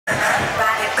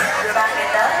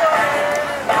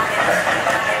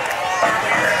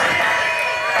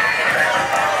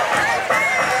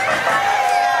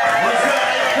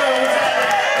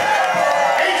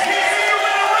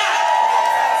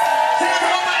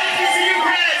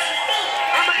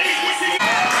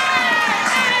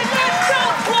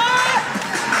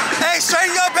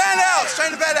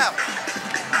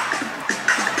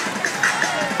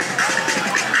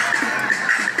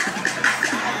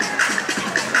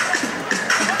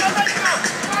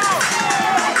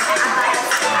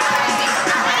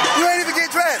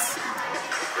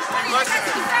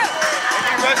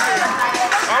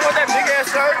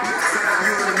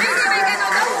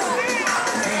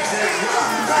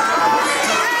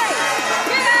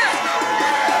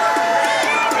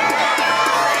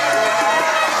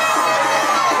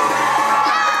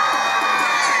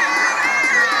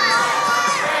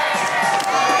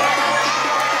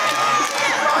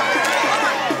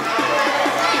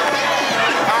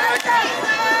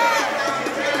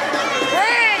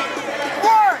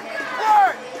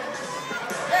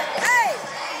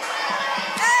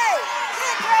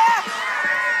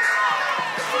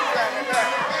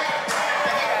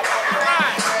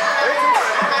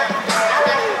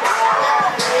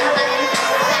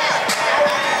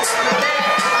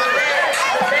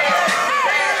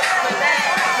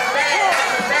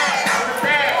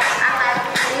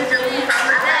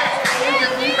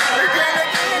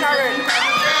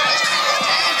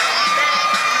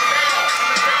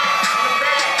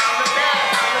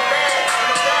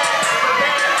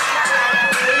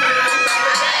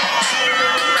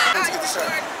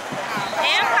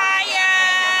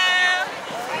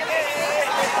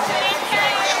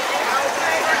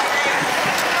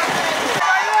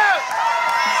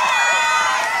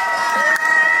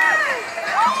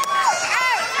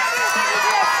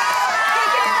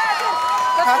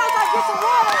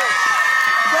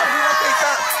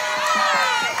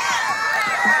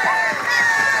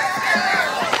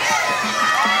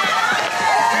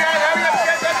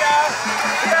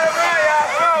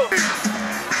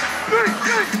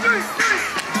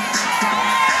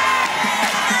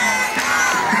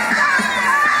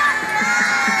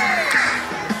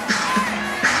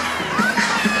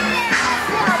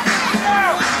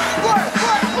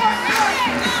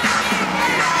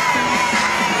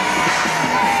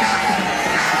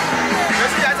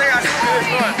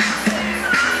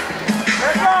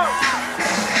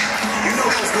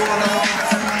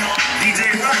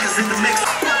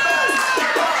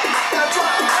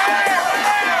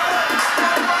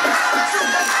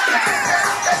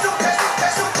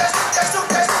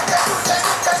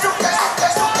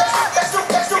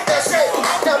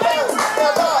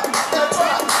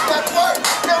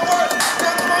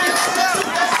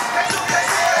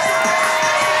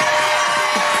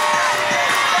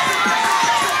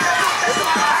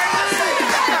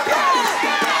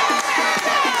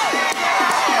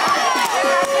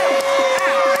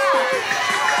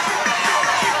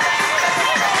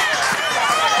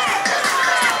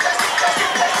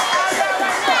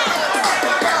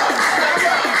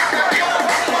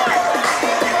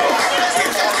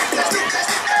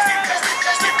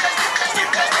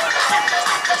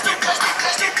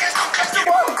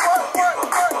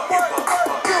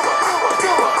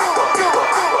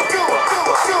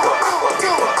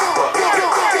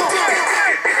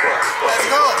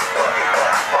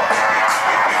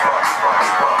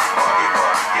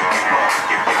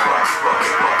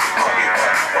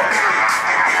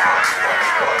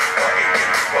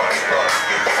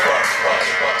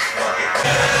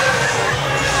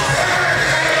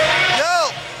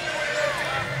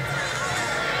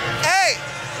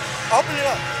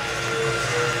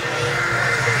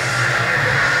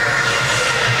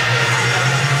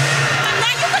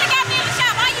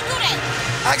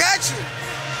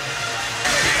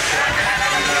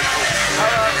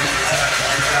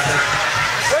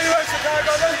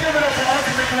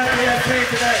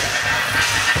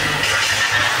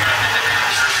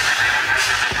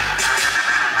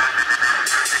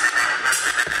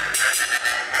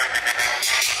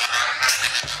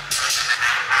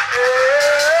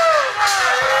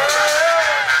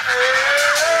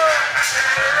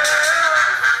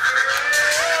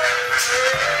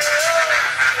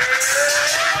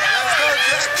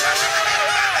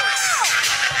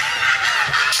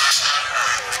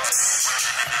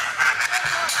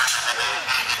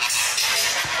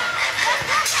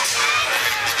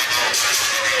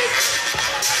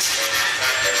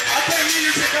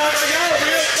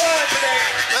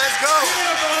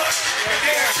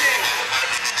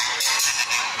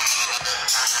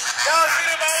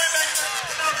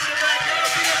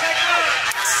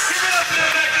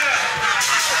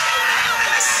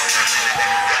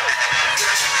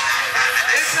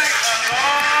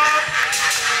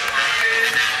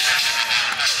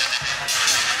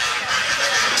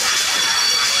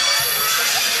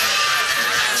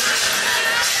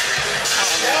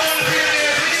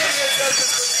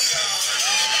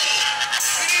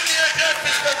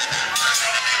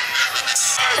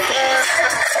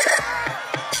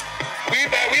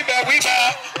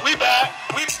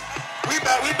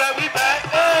We back.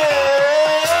 Oh,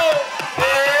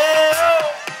 oh.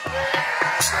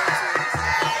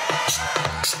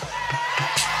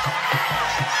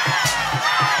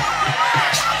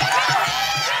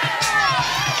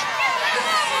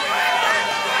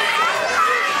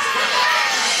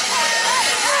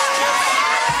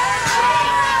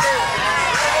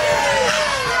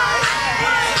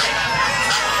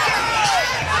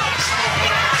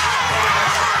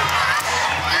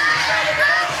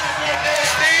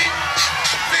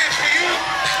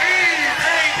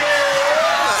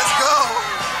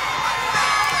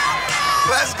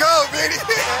 Let's go, baby.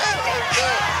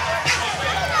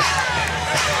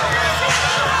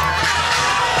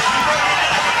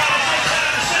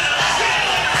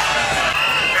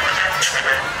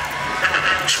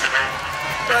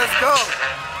 Let's go.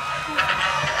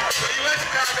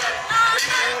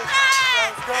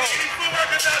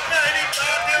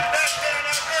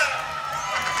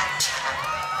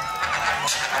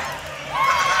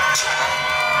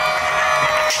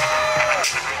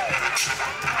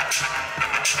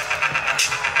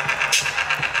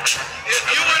 If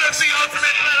you want to see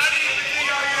Ultimate Man, I need to see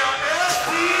y'all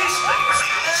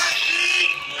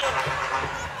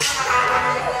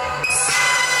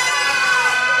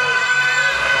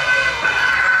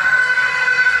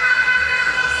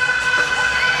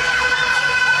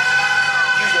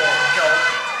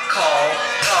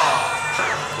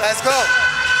Let's go.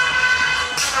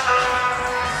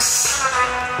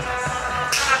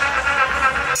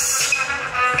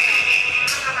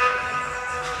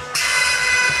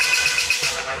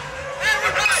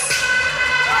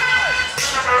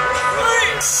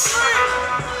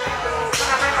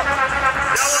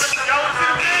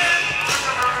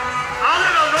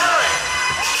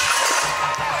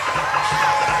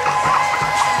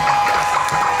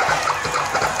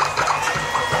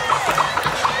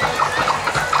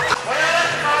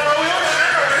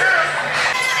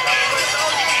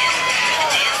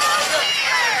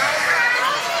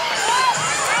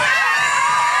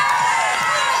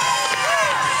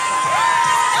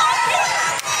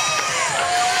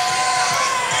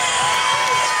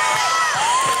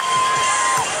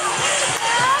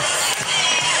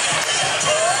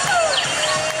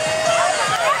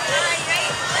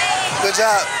 Good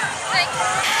job.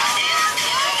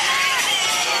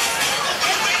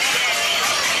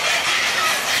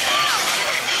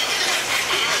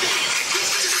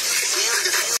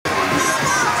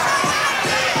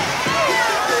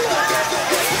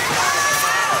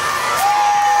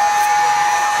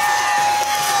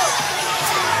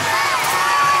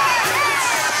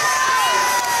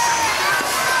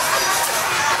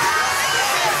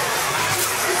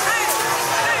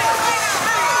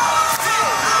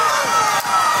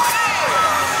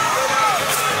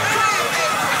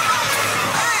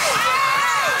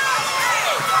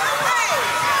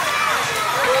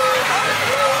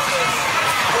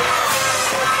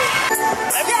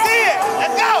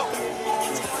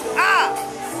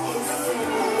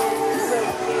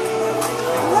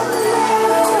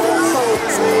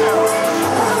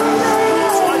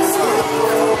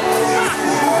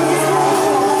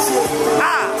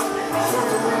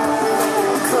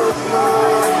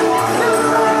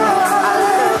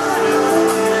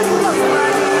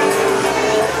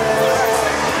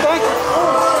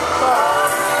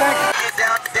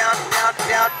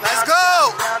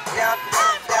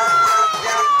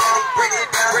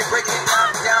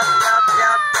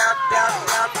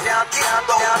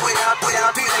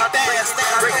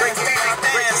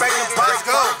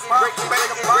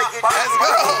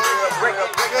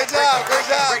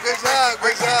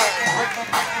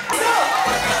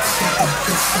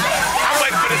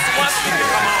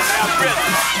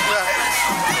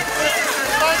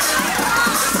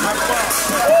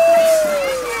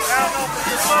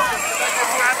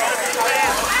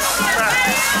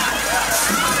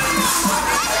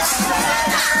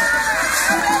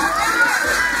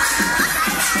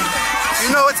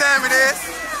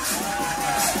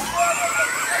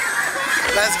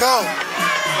 Let's go.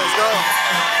 Let's go.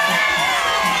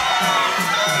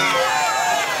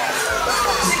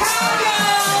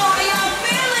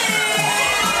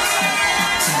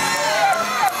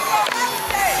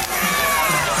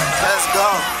 Let's go.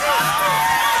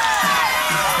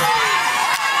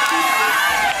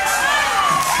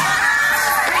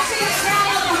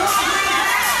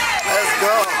 Let's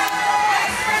go.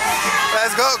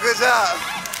 Let's go. Good job.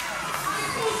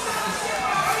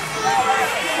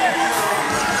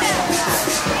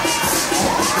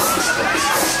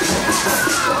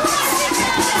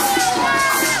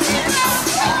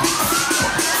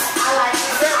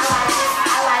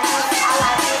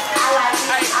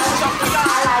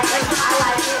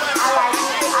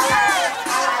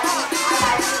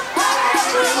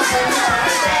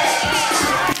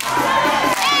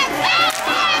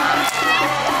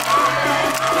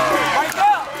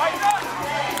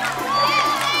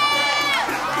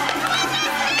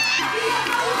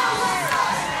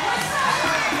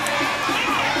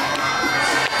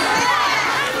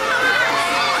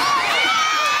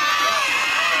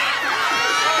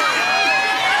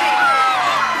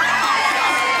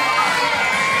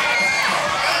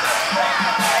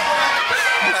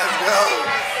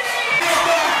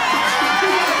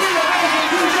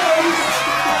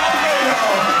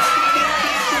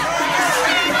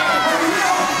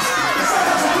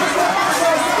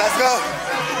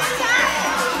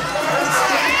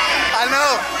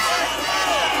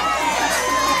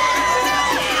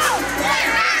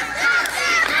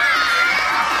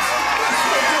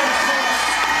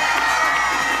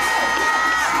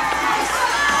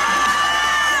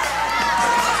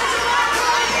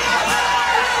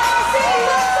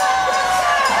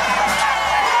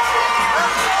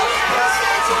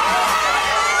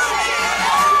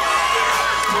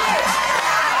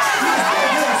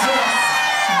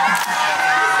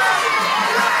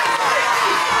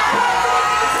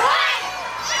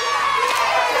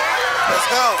 Let's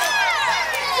go.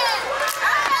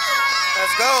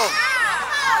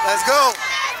 Let's go.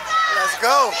 Let's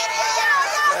go.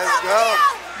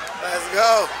 Let's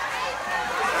go.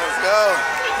 Let's go.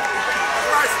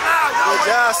 Good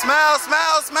job. Smile,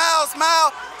 smile, smile,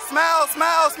 smile. Smile,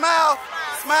 smile, smile.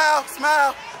 Smile,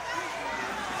 smile.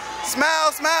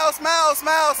 Smile, smile, smile,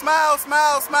 smile, smile,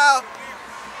 smile, smile.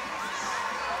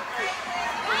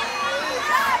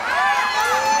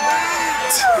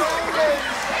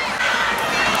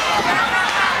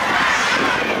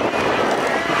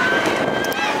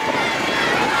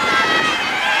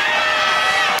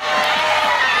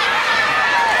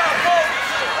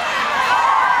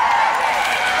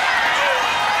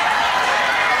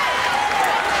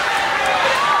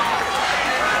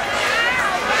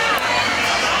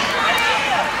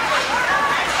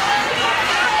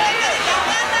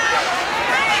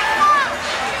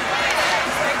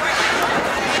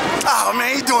 Oh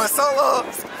man, he doing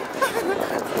solos.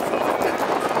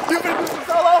 You finna do some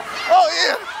solo? Oh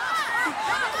yeah.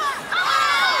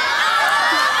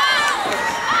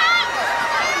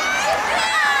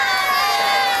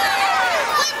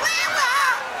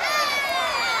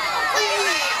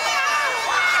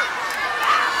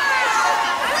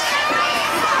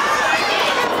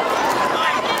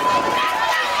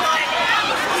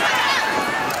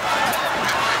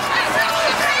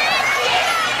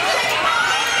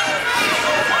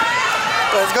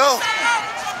 Let's go.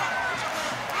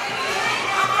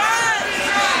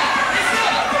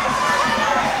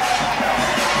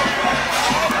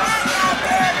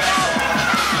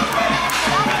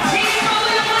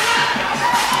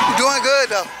 You're doing good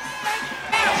though.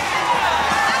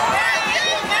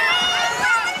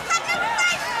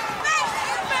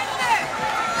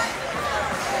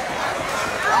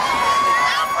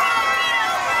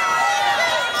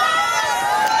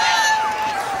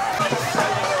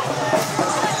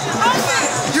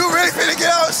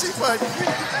 She funny.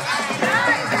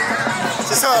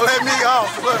 Just gonna let me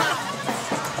off. Look.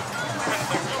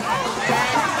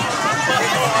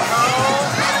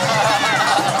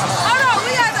 Hold on,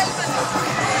 we got to.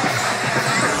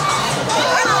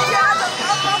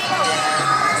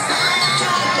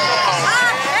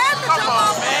 Come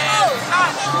on, man.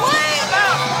 What?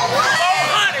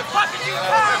 400 fucking you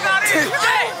talking about it.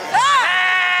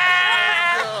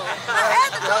 I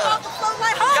had to come off the floor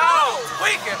like, y'all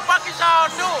tweaking. Fuck is y'all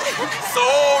doing?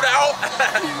 Sold out.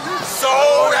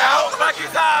 Sold out. Fuck you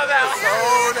talking about?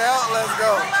 Sold out. Let's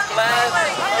go. Blast.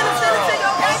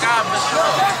 God bless you.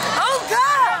 Oh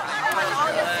God. I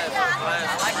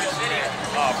like your video.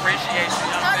 Oh, appreciate you,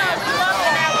 young man. We love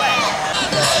it that way.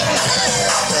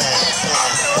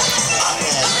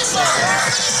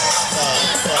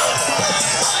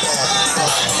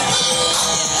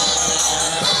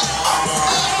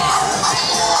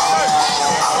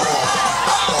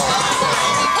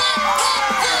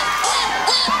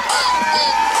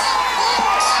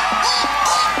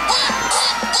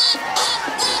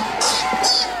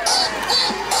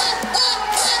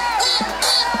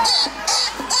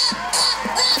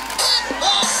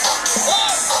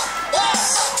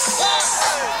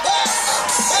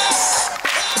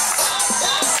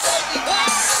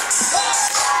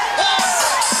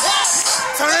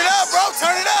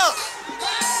 Turn it up.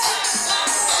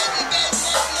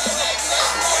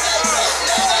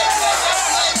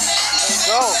 Let's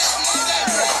go.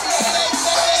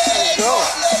 Let's go.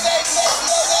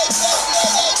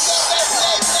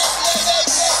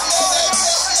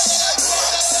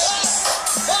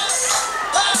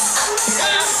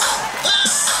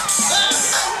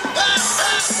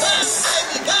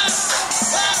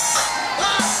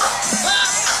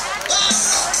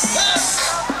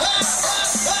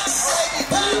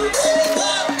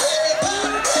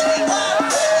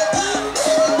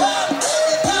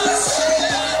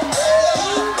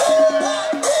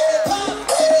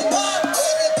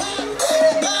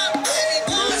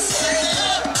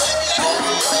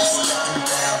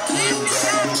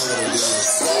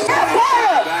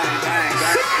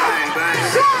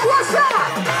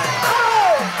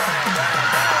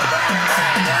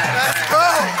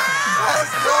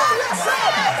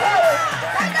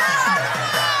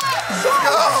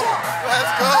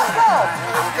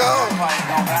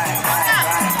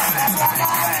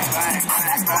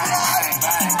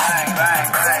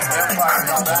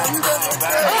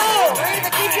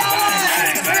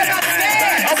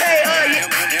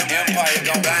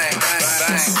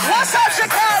 What's up,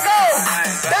 Chicago?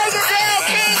 Bang it down,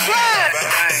 King Drive.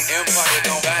 Empire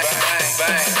gon' bang, bang,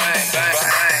 bang, bang, bang,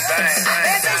 bang, bang.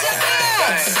 This is your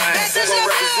field. This is your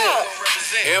field.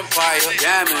 Empire,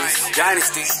 diamonds,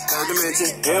 dynasty, third dimension.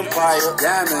 Empire,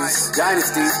 diamonds,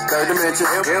 dynasty, third dimension.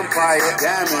 Empire,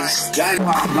 diamonds,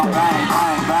 dynasty.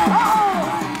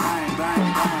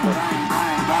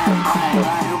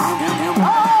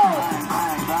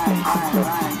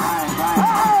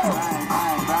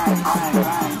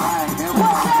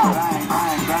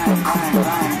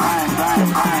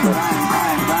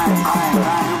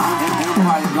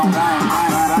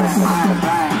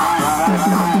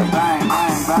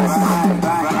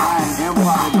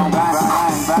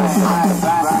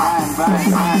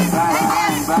 Bang, bang, bang,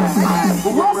 bang.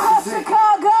 What's up,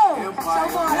 Chicago?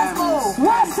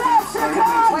 What's up,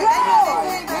 Chicago?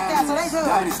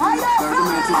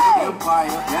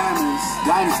 Empire, diamonds,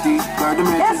 dynasty, third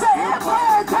dimension. It's an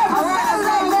Empire type of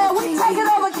Saturday, man. We taking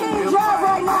over King Drive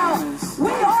right now.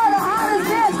 We are the hottest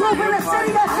dance group in the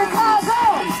city of Chicago.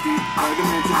 Third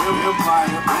dimension,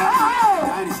 Empire,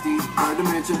 dynasty, third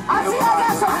dimension. I see I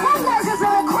got some bootleggers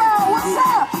in the crowd. What's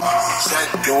up?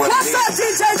 What's up,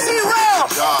 DJ T-Rail?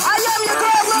 I am your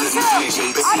girl, Lil Kim.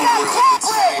 I got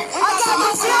Catwood. I got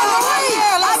Michelle Marie.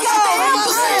 I got the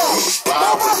Empress.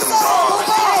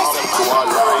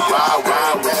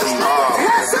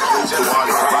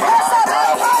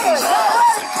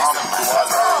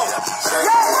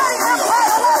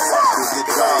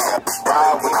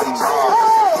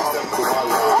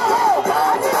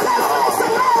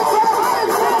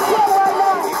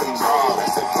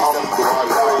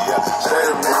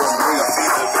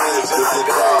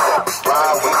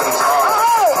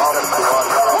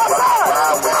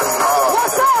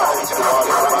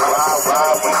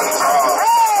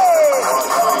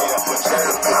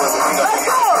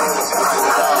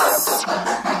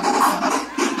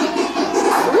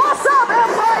 What's up?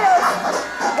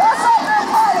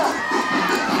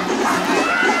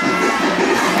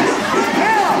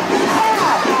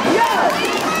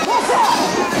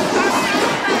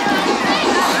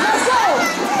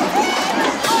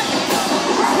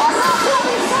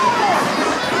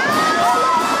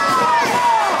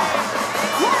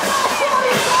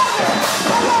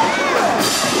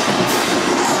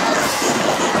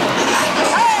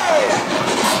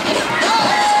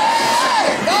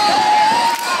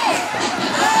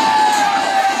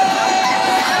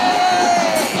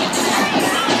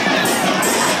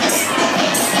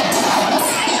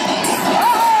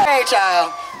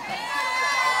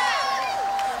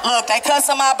 Look, they cut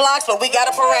some of our blocks, but we got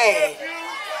a parade.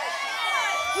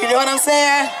 You know what I'm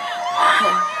saying?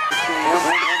 Bang,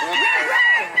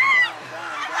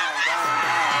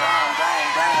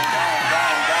 bang, bang, bang,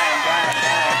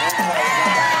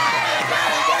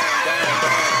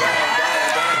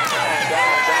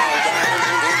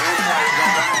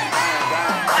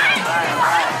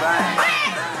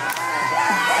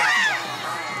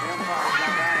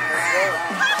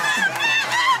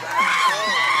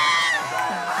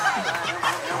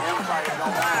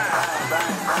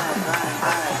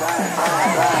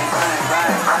 bang,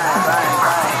 bang, bang,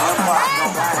 bang.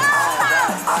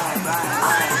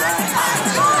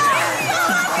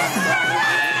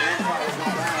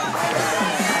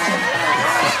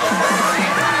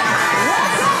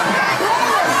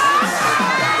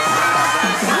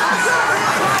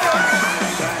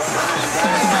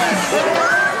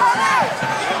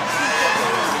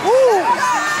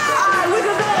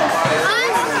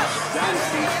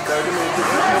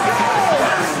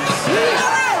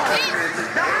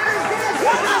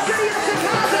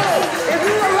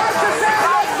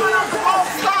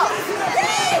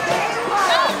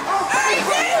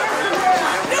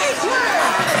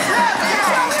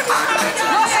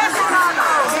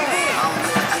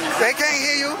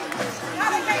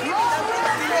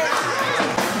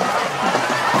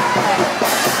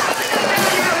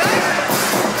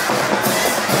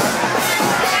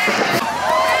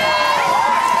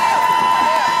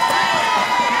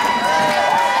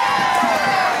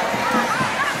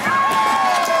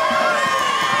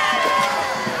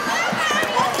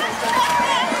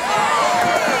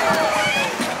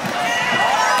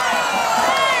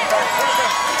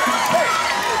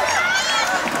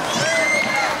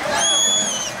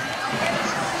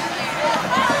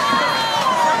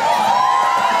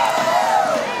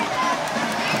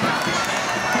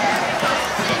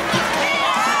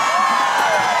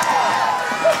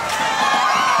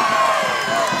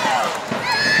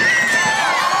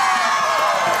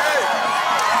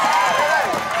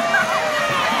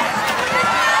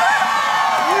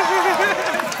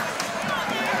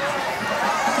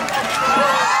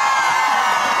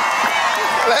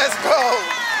 go.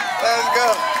 Let's go.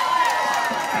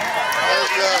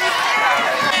 Let's go.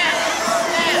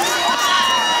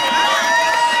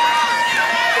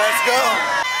 Let's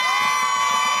go.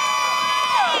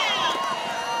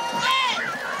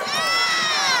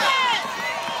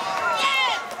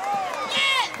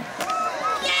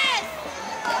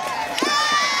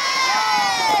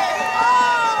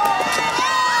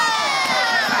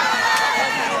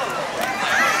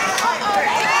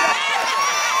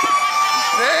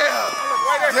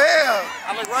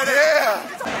 I look right at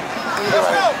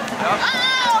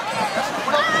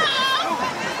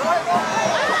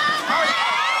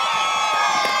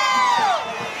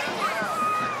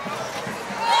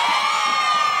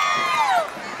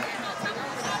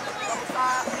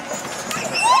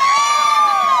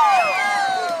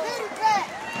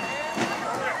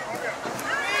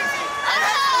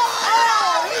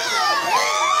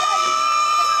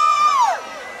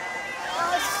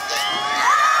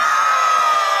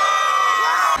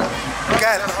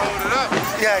Got it. Hold it up.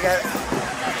 Yeah, I got it.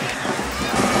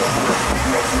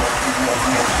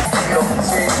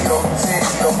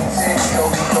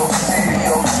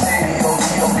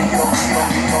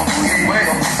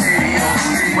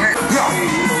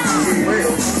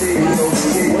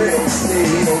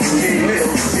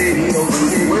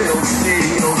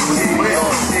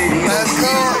 Let's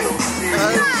go.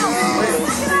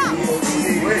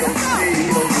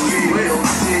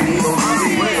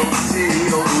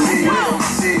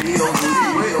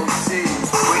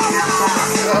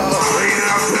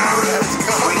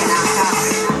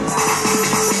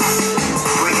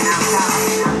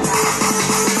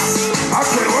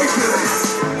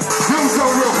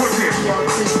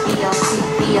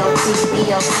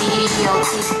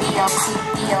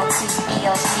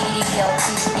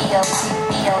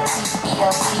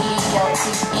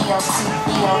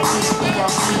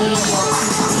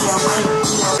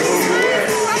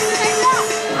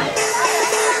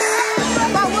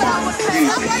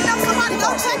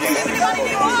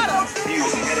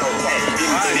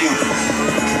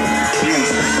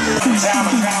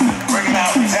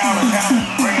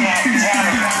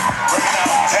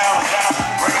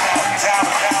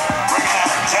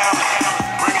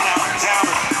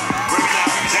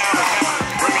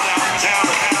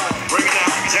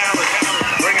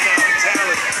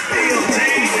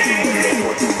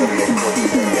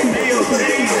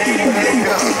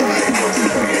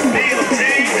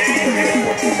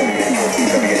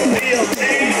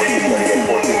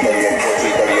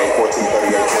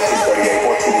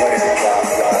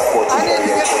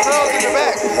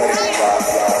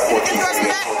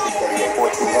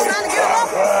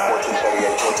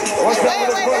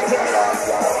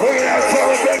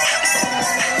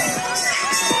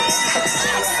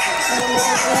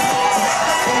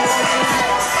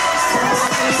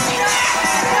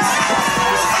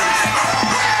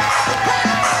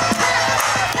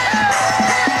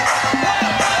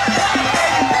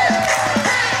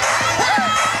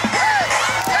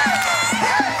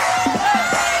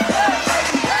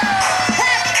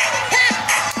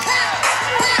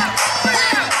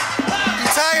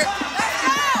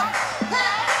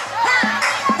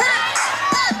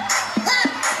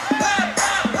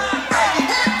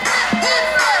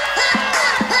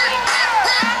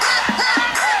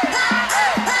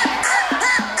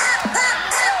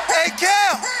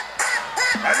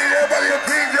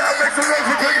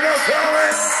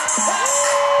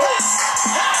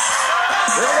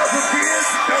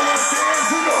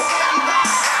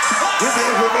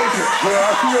 Well,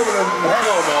 I see over there. Hang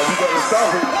on now. You got to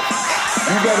stop it.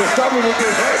 You got to stop it with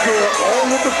this head girl. Oh,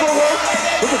 with the full up.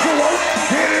 With the full up.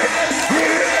 Get it.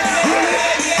 Get it. Get it.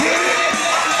 Get it.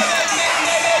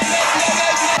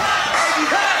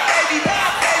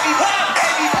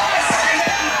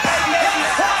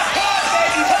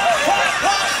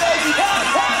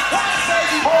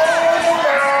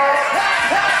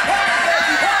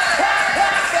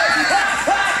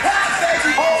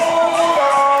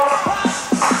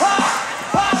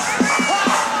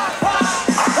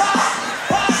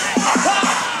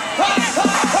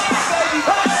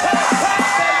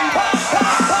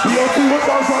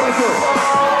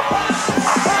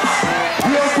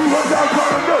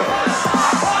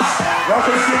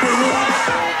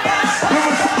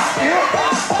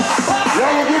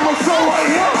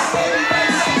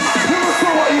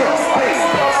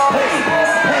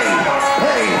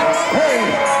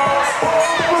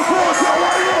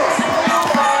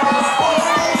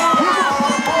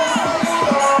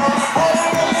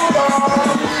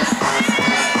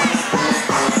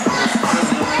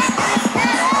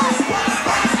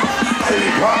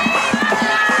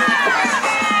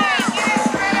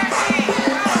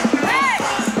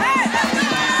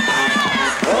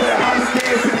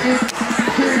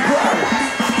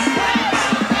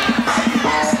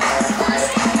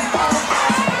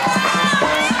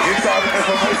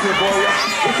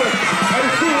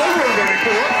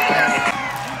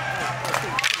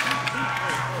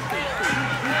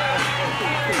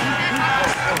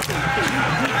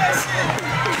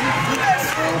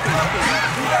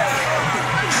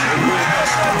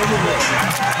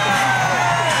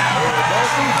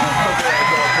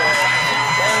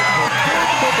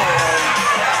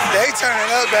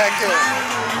 good back here.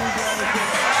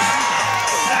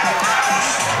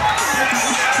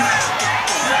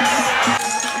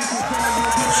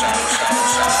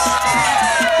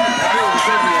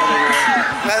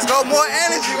 Let's go, more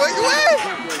energy. Where you at?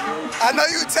 I know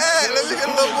you tagged. Let me get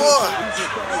a little more.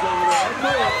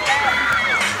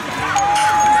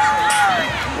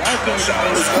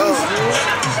 Let's go.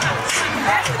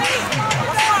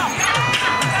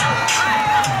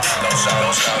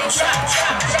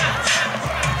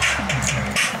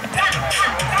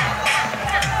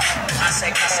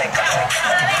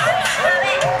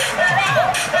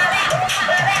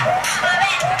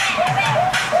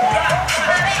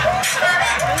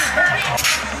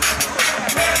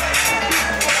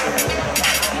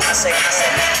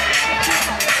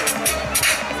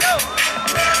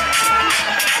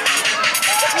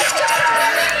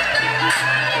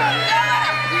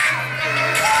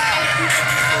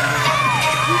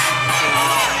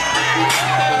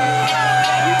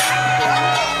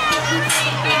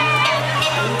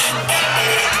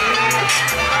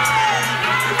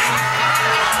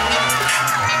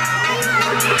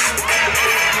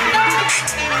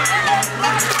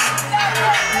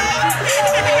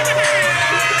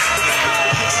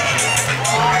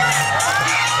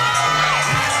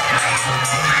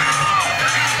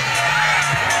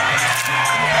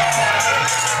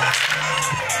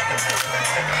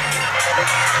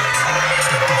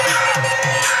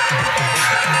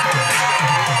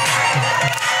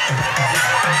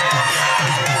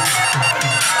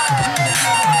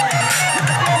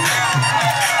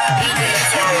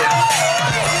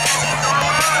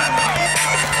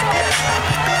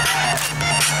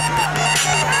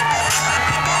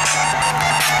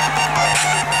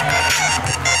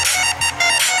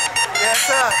 Yes,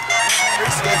 sir.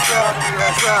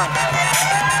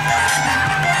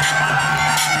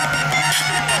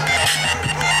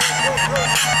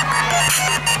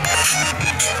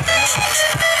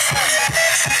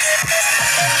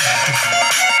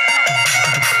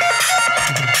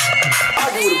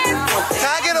 Can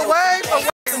I get away?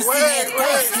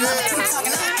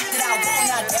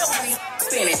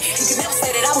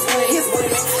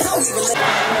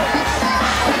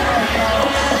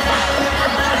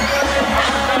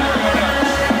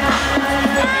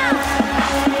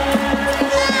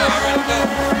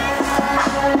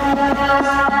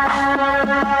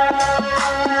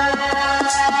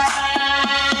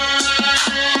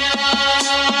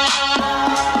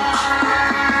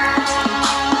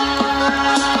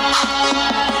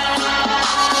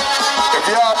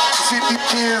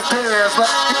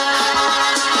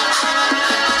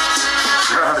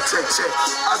 Check.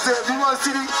 I said, if you want to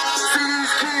see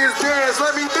these kids dance,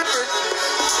 let me do it.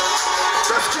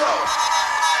 Let's go.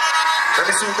 Let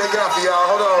me see what they got for y'all.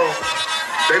 Hold on.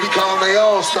 They be calling their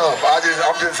own stuff. I'm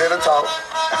just here to talk.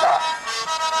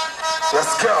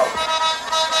 Let's go.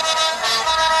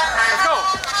 Let's go.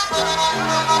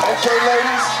 Okay,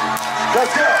 ladies.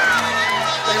 Let's go.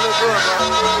 They look good, bro.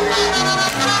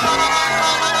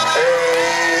 Hey.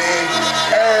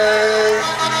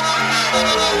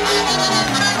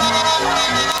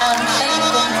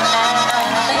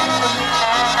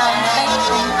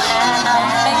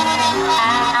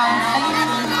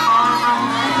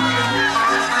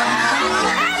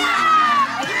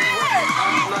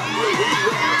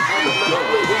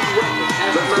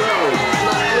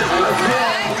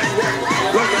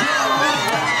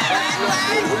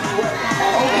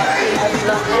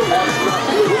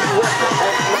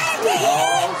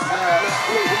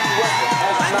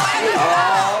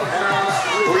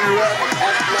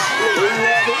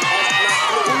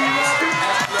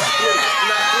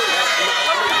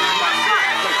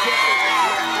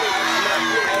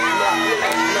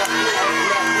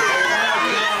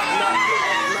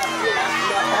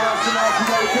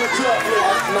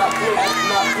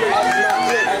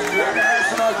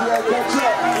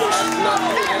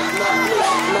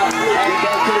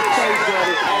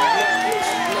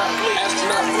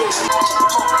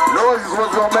 Noise is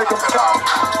what's gonna make them stop.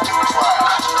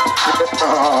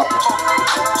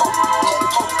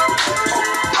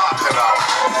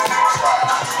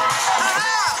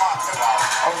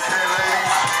 Okay,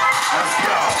 ladies, let's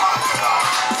go.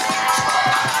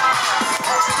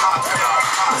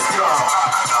 Let's go.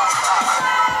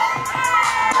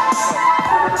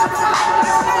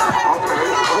 Okay,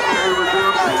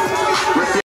 we're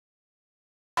good.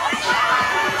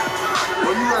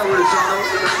 What you got with it, Shano?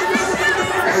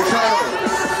 Hey, Shano,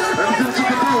 let me see what you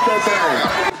can do with that thing.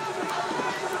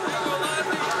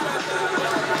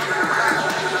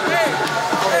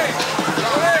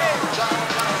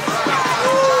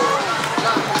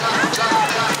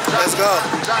 Let's go.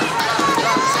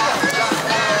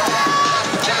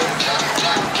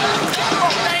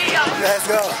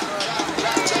 Let's go.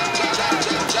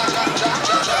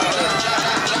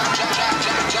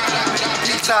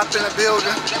 D-Top in the building.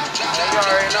 You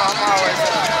already know I'm always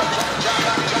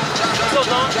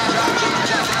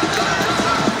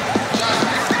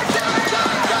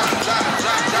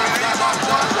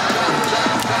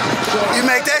You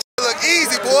make that shit look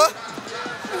easy, boy.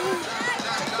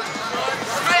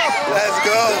 Let's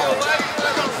go.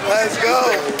 Let's go.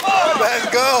 Let's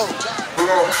go.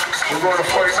 We're going to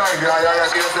 49, y'all. Y'all got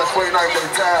to get us that 49 for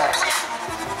the time.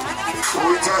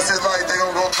 When we touch this light, they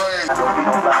gonna go crazy.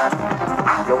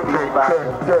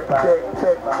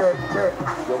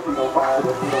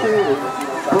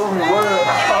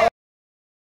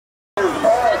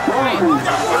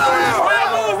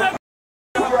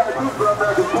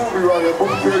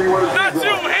 Not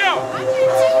you, him.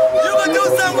 You gonna do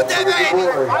something with that, baby?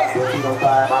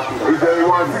 He said he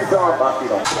wanted to see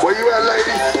something. Where you at,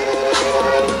 lady?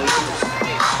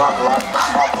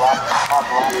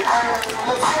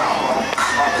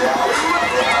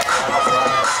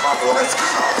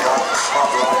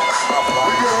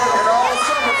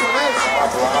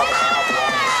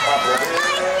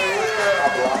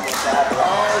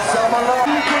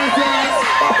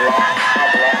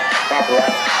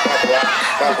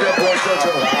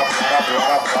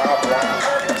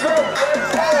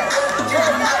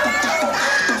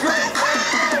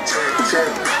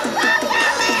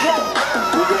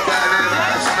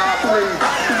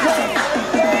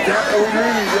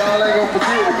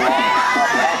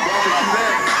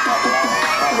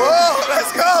 Whoa,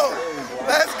 let's go.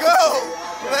 Let's go.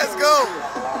 Let's go.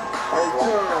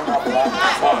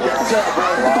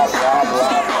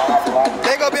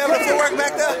 They gonna be able to work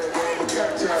back there?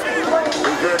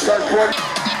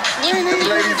 Them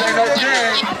ladies ain't no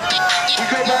game. We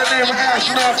go by the name of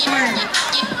Astronaut Fleet.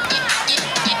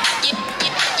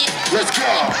 Let's go.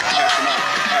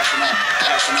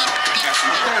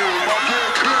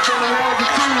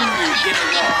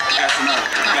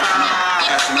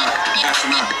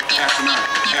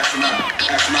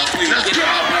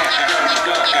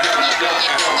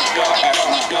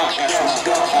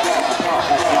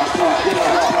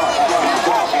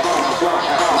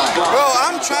 Bro,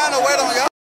 I'm trying to wait on y'all.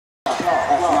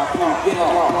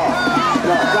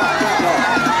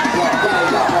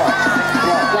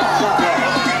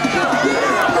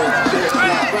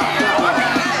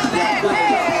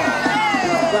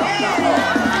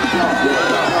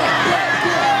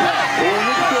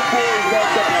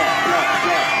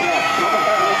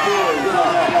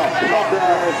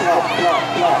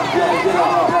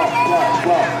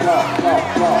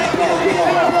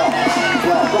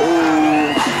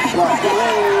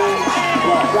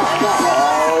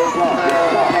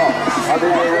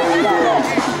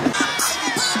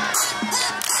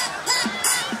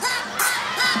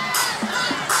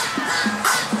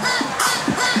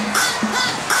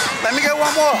 Let me get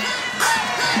one more.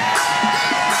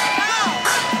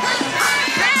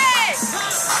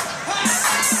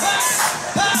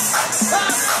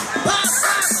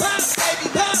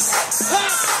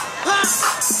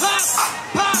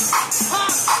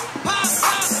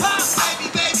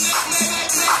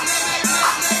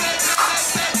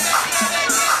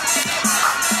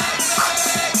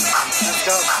 Let's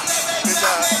go. Good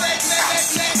job.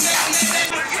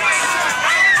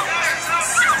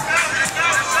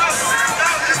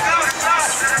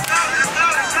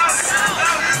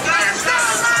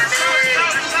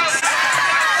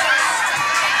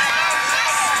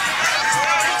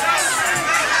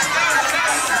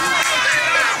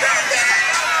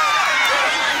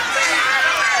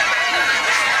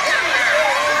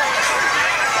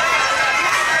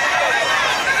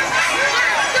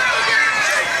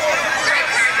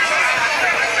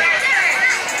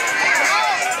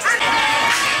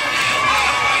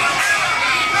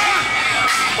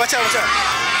 Watch out, watch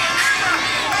out.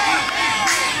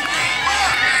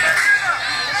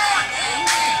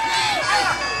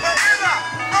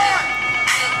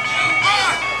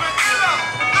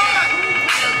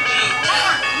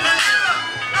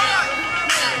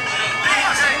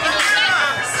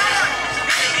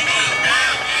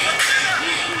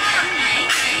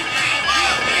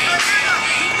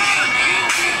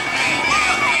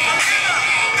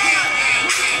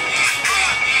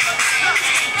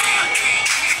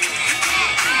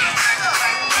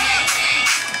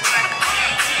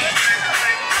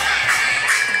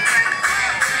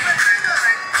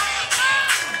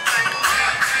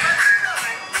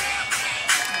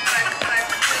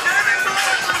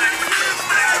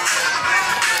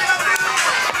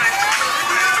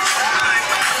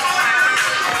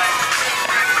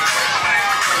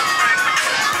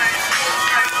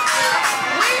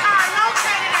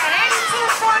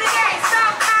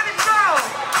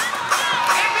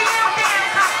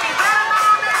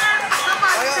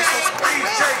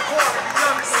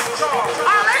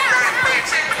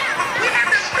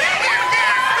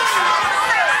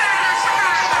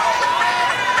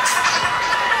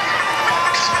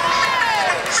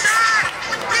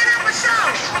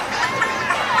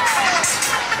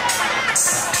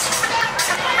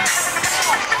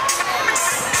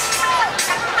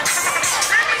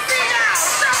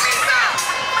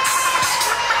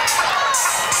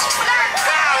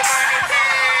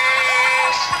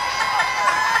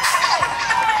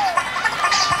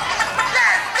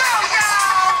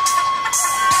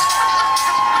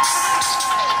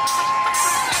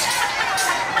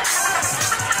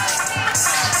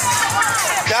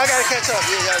 catch up.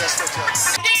 Yeah, y'all gotta catch up.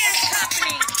 Dance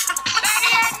company. Baby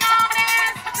ain't known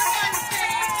as the one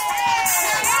thing.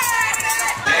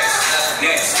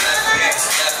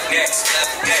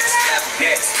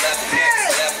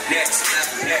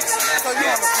 So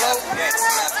you on the float?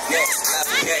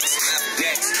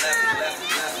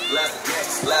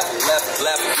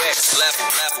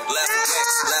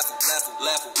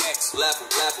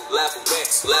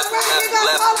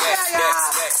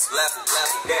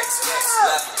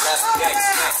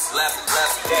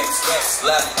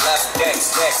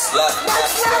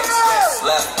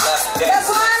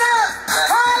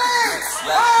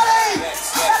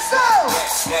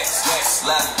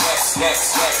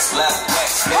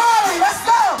 Harley, let's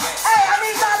go. Hey, I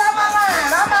need y'all on my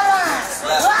line. On my line.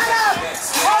 Line up.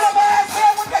 Hold up ass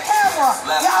here with the camera.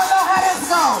 Y'all know how this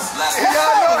goes.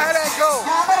 Y'all know how that go.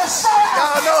 Y'all better show up.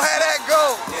 Y'all know how that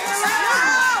go.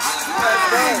 Let's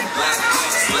go.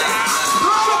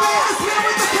 Hold up ass here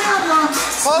with the camera.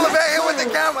 Hold it back here with the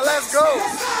camera. Let's go.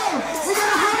 We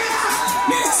gotta hurry up.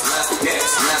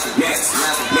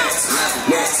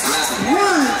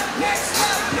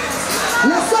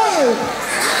 Let's go.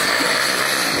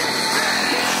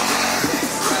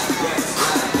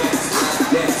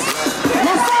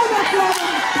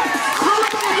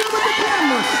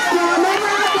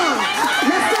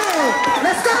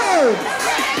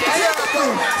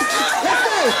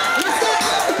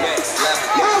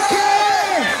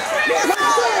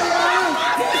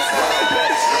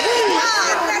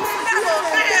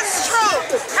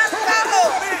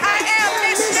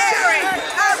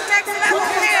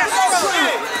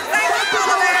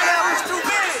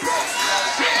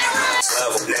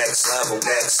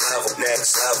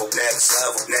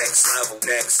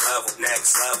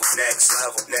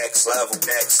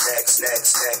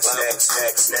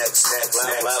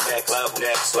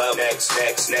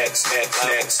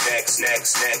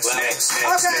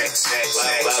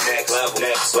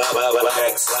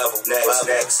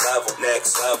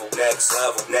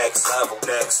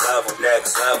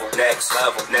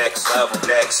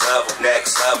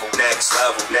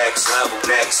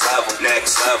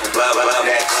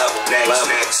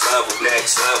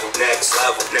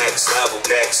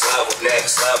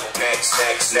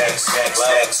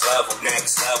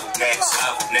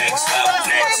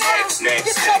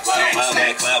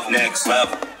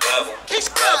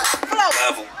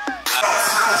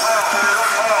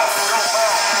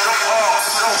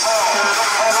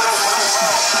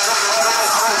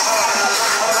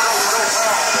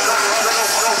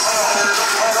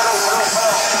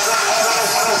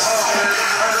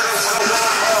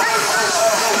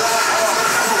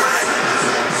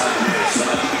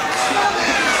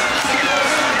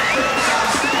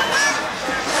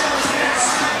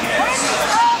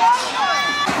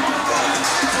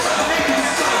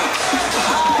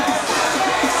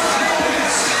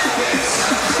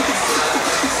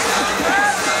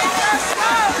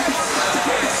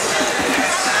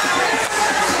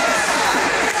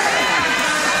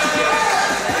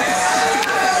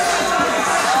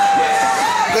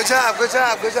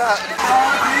 Good job.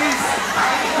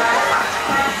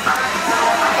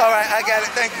 All right, I got it.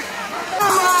 Thank you.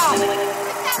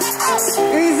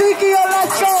 Ezekiel,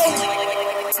 let's go.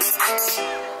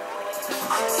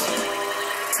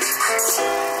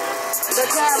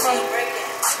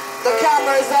 The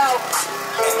camera is out.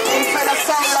 We finna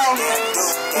solo.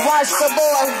 Watch the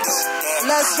boy.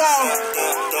 Let's go.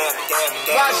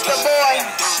 Watch the boy.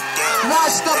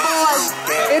 Watch the boy.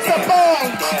 It's a boy.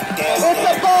 It's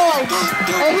a boy.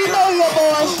 And he know you're a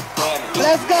boy.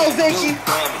 Let's go, Vicky.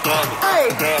 Hey,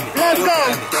 let's go.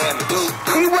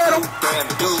 He with him.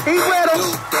 He with him.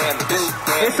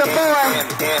 It's a boy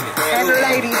and the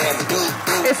lady.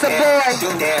 It's a boy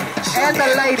and the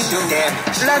lady.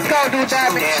 Let's go do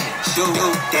damage.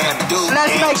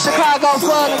 Let's make Chicago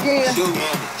fun again.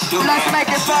 Let's make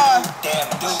it fun.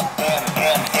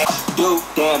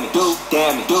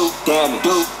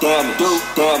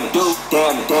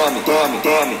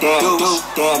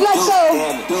 Let's go.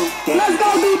 Let's go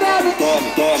do damage.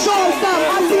 Show us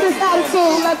something. I see this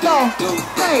attitude. Let's go.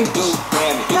 Hey.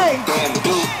 Hey.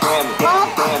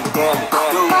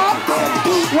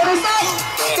 What is that?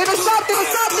 Get us up.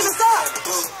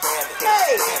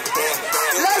 Hey.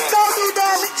 Let's go do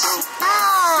damage.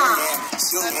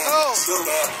 Let's go.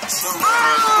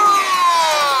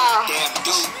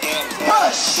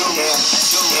 Push.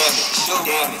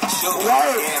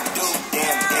 Word.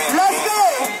 Let's go.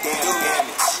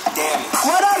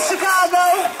 What up, Chicago?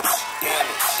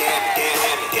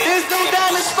 This do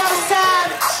damage first time.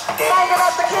 Banging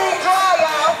up the King Dry,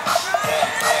 y'all.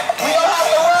 We gonna have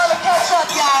to run and catch up,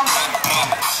 y'all.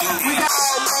 We got,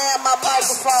 oh man, my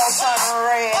microphone.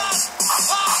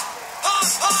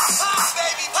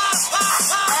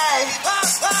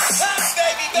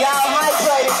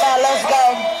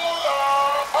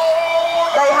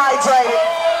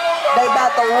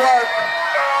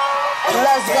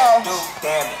 Let's go.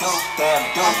 He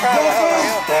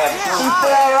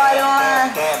fell right in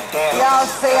line. Y'all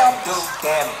see him.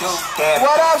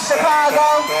 What up,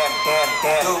 Chicago?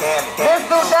 This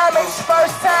do damage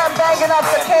first time banging up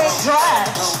the King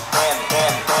Drive.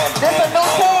 This a new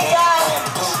team, y'all.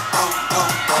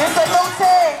 This a new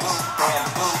team.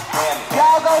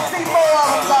 Y'all gonna see more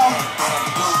of them, though.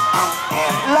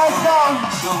 Let's go.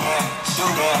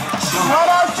 What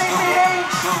up, CPD?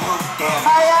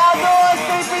 How y'all doing,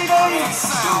 CPD?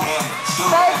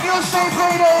 Thank you,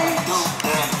 CPD.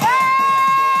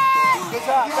 Good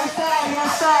job. Yes, sir.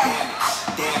 Yes, sir.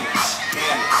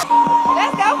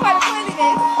 Let's go for the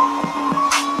cleanliness.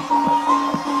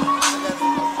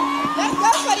 Let's go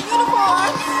for the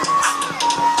uniform.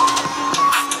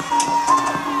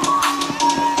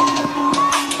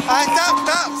 All right,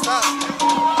 stop.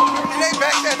 It ain't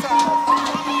back that time.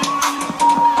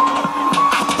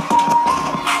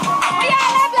 Where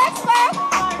y'all at, Black Square?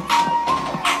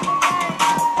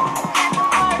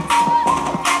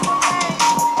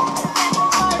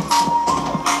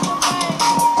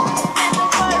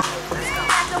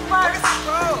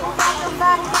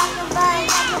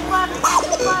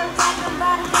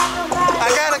 I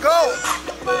gotta go.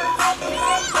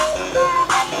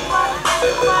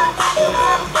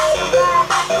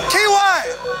 Key1,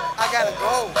 I gotta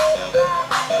go.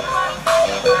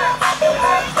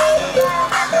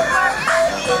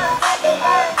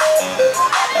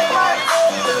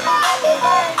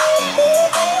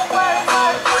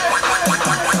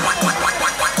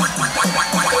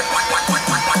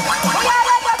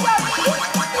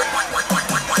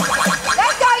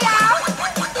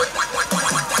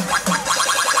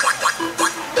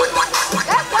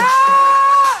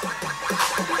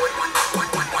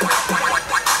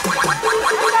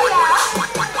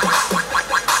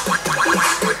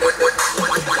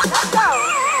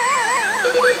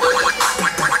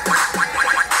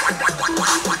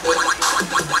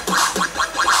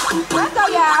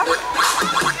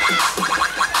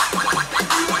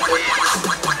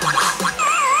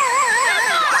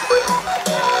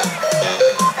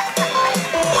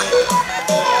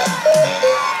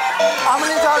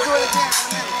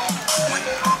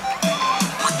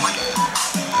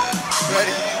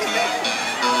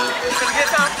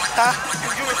 Huh?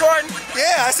 You recording?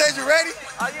 Yeah, I said you ready?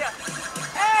 Oh, yeah.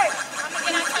 Hey!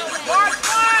 Mark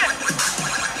 1!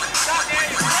 Stop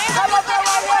there. Come up there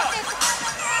right here.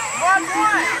 Mark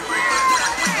 1!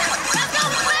 Let's go,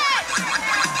 Fred!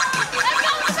 Let's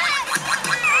go, Fred!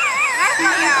 Let's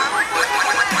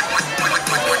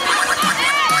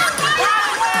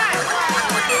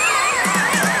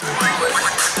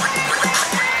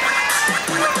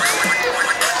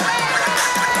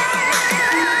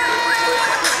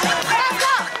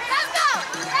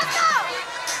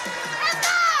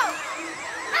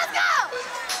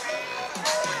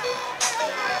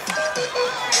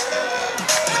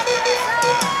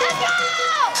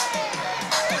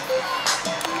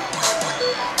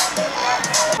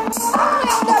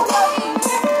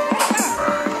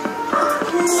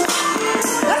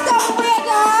go,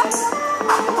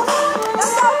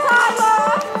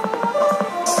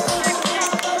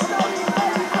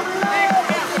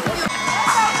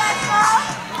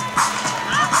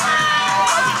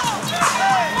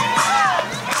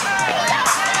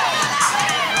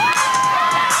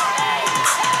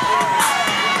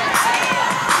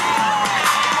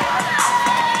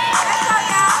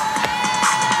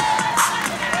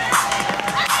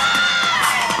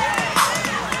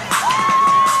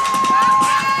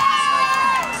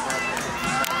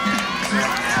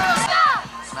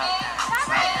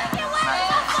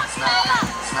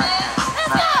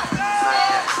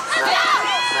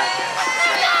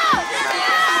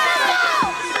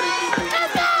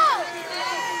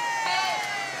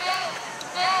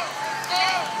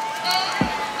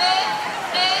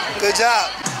 Good job.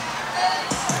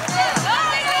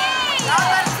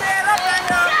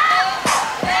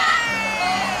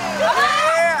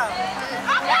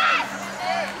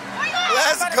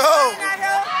 Let's go.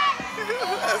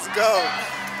 Let's go.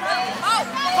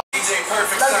 DJ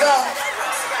Perfect. Let's go.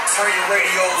 Turn your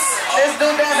radios. Let's do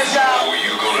damage, y'all. Oh,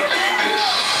 you gonna dig this?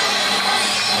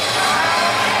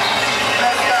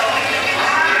 Let's go.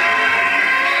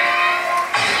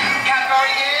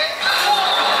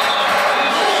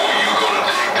 Oh, you gonna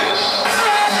dig this?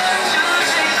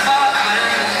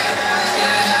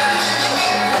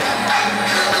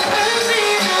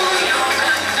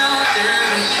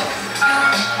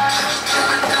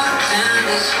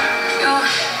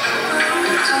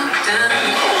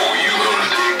 Oh, you gonna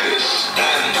dig this?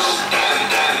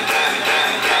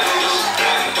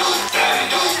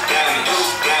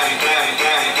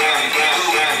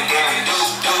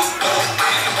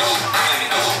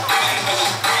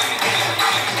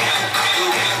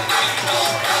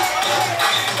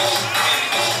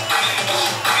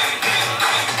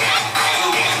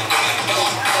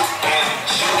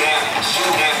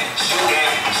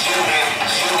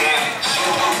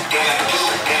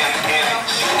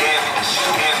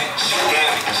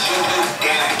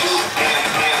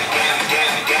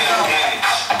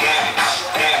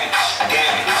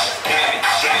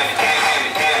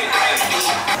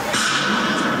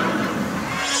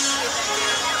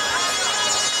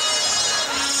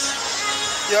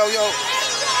 Yo, yo.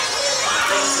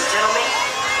 Ladies and gentlemen,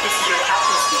 this is your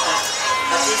captain speaking.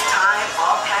 At this time,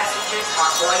 all passengers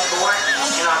are on board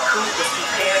and our crew is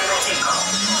prepared for takeoff.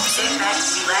 Sit back,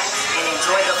 relax, and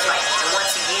enjoy the flight.